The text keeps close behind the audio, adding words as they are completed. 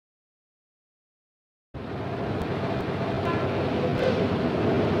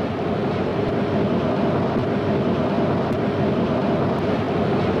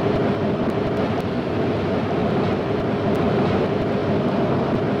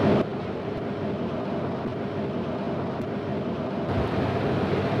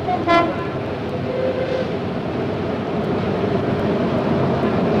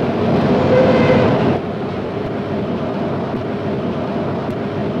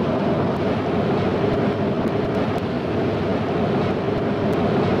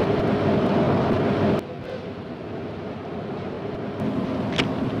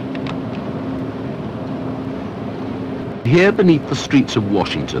Here beneath the streets of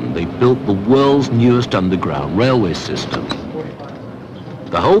Washington, they built the world's newest underground railway system.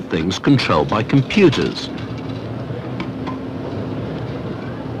 The whole thing's controlled by computers.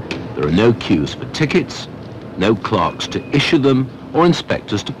 There are no queues for tickets, no clerks to issue them, or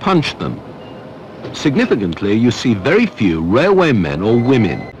inspectors to punch them. Significantly, you see very few railway men or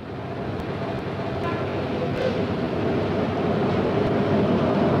women.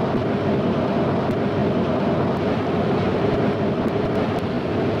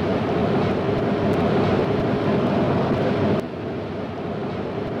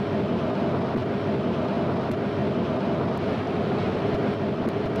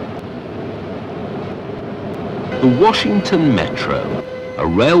 The Washington Metro, a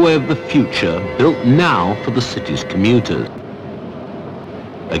railway of the future built now for the city's commuters.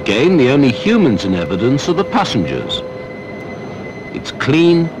 Again, the only humans in evidence are the passengers. It's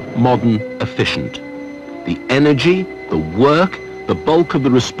clean, modern, efficient. The energy, the work, the bulk of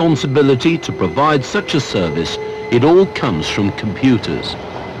the responsibility to provide such a service, it all comes from computers.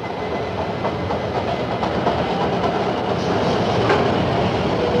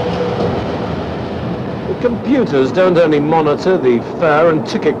 Computers don't only monitor the fare and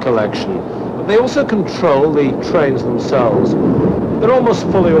ticket collection, but they also control the trains themselves. They're almost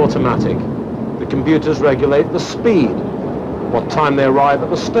fully automatic. The computers regulate the speed, what time they arrive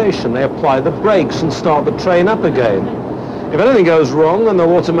at the station. They apply the brakes and start the train up again. If anything goes wrong, then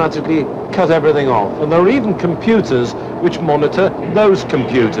they'll automatically cut everything off. And there are even computers which monitor those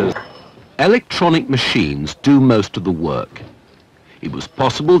computers. Electronic machines do most of the work. It was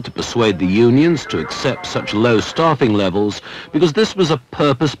possible to persuade the unions to accept such low staffing levels because this was a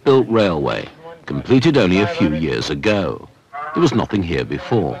purpose-built railway, completed only a few years ago. There was nothing here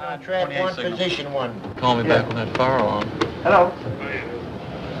before. Track 1, position 1. Call me back when that fire alarm. Hello.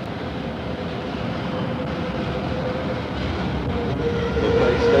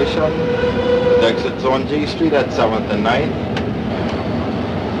 Station. The exit's on G Street at 7th and 9th.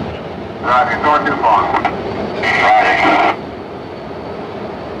 Driving north too far.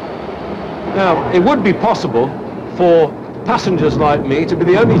 Now, it would be possible for passengers like me to be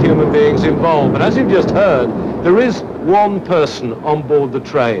the only human beings involved, but as you've just heard, there is one person on board the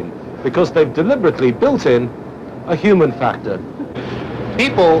train because they've deliberately built in a human factor.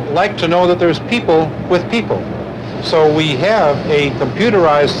 People like to know that there's people with people. So we have a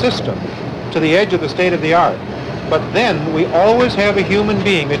computerized system to the edge of the state of the art. But then we always have a human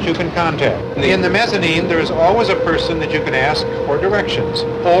being that you can contact. In the mezzanine, there is always a person that you can ask for directions.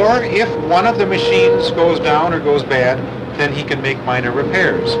 Or if one of the machines goes down or goes bad, then he can make minor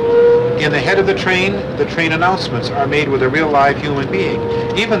repairs. In the head of the train announcements are made with a real live human being,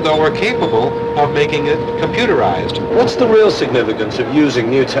 even though we're capable of making it computerized. What's the real significance of using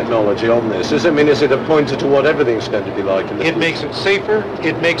new technology on this? Is it a pointer to what everything's going to be like in the future? It makes it safer,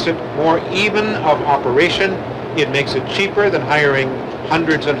 it makes it more even of operation, it makes it cheaper than hiring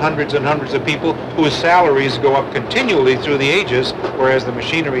hundreds and hundreds and hundreds of people whose salaries go up continually through the ages, whereas the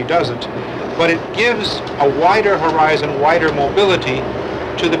machinery doesn't. But it gives a wider horizon, wider mobility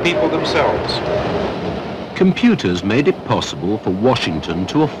to the people themselves. Computers made it possible for Washington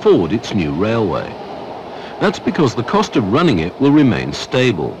to afford its new railway. That's because the cost of running it will remain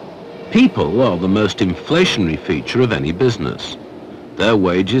stable. People are the most inflationary feature of any business. Their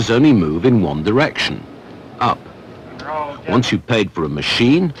wages only move in one direction, up. Once you've paid for a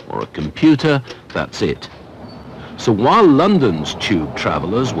machine or a computer, that's it. So while London's tube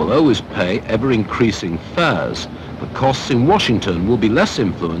travellers will always pay ever-increasing fares, the costs in Washington will be less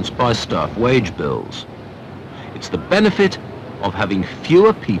influenced by staff wage bills. It's the benefit of having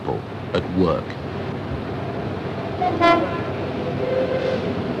fewer people at work.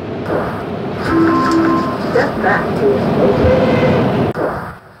 Step back to